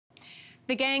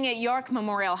The gang at York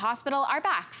Memorial Hospital are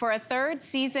back for a third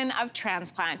season of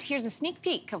Transplant. Here's a sneak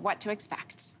peek of what to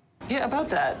expect. Yeah, about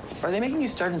that. Are they making you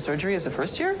start in surgery as a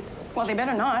first year? Well, they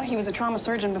better not. He was a trauma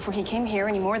surgeon before he came here,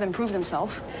 and he more than proved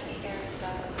himself.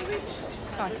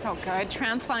 Oh, it's so good.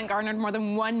 Transplant garnered more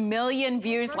than 1 million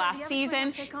views last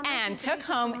season and took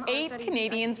home 8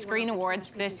 Canadian Screen Awards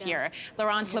this year.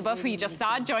 Laurence Leboeuf, who you just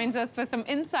saw, joins us with some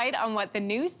insight on what the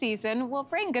new season will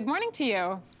bring. Good morning to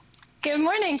you. Good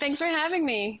morning. Thanks for having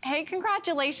me. Hey,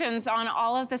 congratulations on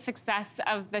all of the success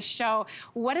of the show.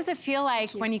 What does it feel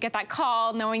like when you get that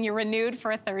call knowing you're renewed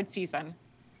for a third season?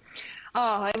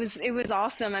 Oh, it was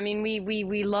awesome. I mean,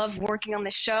 we love working on the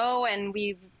show, and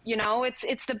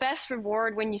it's the best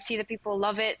reward when you see that people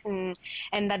love it and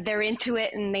that they're into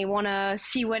it and they want to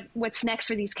see what's next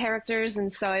for these characters.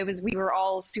 And so we were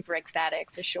all super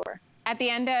ecstatic for sure. At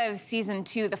the end of season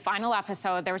 2, the final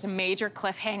episode, there was a major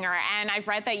cliffhanger, and I've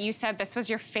read that you said this was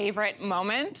your favorite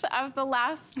moment of the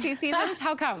last 2 seasons.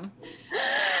 How come?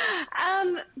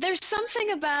 There's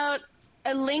something about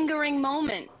a lingering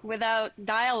moment without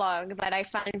dialogue that I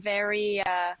find very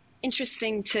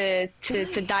interesting to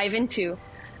dive into.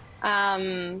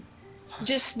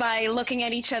 Just by looking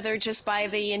at each other, just by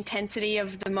the intensity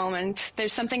of the moment.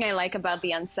 There's something I like about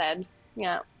the unsaid.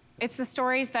 Yeah. It's the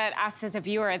stories that us as a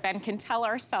viewer then can tell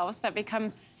ourselves that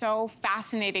becomes so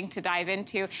fascinating to dive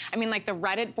into. I mean, like the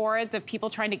Reddit boards of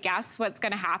people trying to guess what's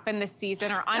going to happen this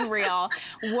season are unreal.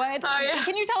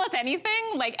 Can you tell us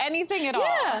anything? Like anything at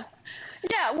all?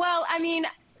 Yeah, well, I mean,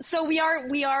 so we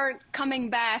are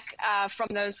coming back from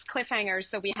those cliffhangers.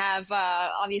 So we have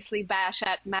obviously Bash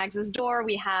at Mags's door.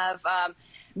 We have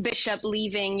Bishop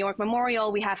leaving York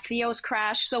Memorial. We have Theo's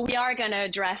crash. So we are going to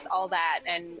address all that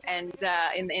and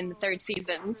in the third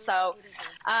season. So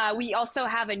we also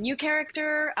have a new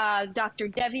character, Dr.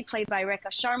 Devi, played by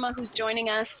Rekha Sharma, who's joining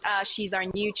us. She's our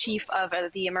new chief of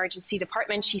the emergency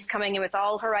department. She's coming in with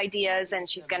all her ideas, and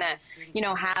she's going to,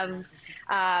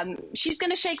 she's going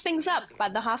to shake things up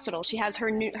at the hospital. She has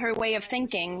her way of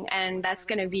thinking, and that's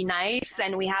going to be nice.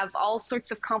 And we have all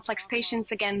sorts of complex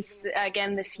patients again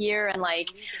this year. And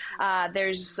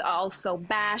there's also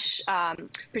Bash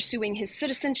pursuing his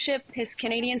citizenship, his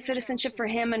Canadian citizenship for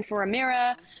him and for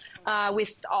Amira,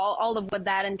 with all of what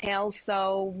that entails.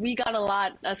 So we got a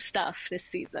lot of stuff this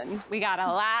season. We got a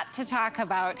lot to talk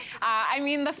about. I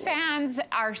mean, the fans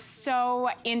are so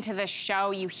into the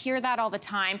show. You hear that all the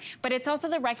time, but it's also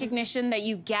the recognition that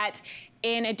you get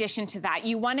in addition to that.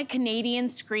 You won a Canadian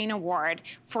Screen Award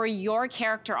for your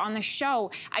character on the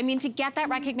show. I mean, to get that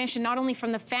recognition, not only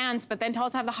from the fans, but then to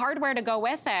also have the hardware to go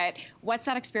with it. What's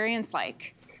that experience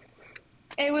like?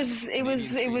 It was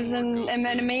an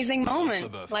amazing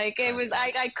moment. Like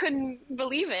I couldn't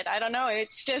believe it. I don't know.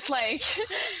 It's just like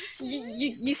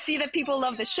you see that people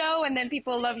love the show, and then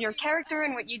people love your character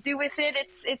and what you do with it.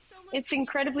 It's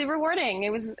incredibly rewarding. It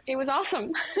was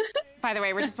awesome. By the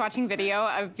way, we're just watching video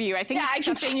of you. I think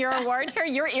you're accepting your award here.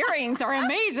 Your earrings are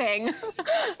amazing.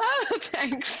 Oh,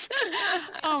 thanks.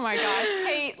 Oh my gosh.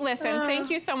 Hey, listen, thank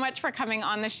you so much for coming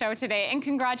on the show today, and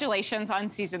congratulations on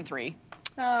season 3.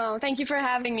 Oh, thank you for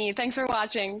having me. Thanks for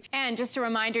watching. And just a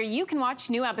reminder, you can watch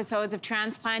new episodes of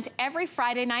Transplant every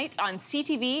Friday night on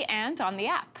CTV and on the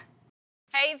app.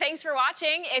 Hey, thanks for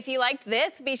watching. If you liked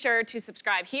this, be sure to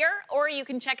subscribe here, or you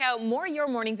can check out more Your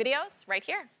Morning videos right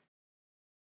here.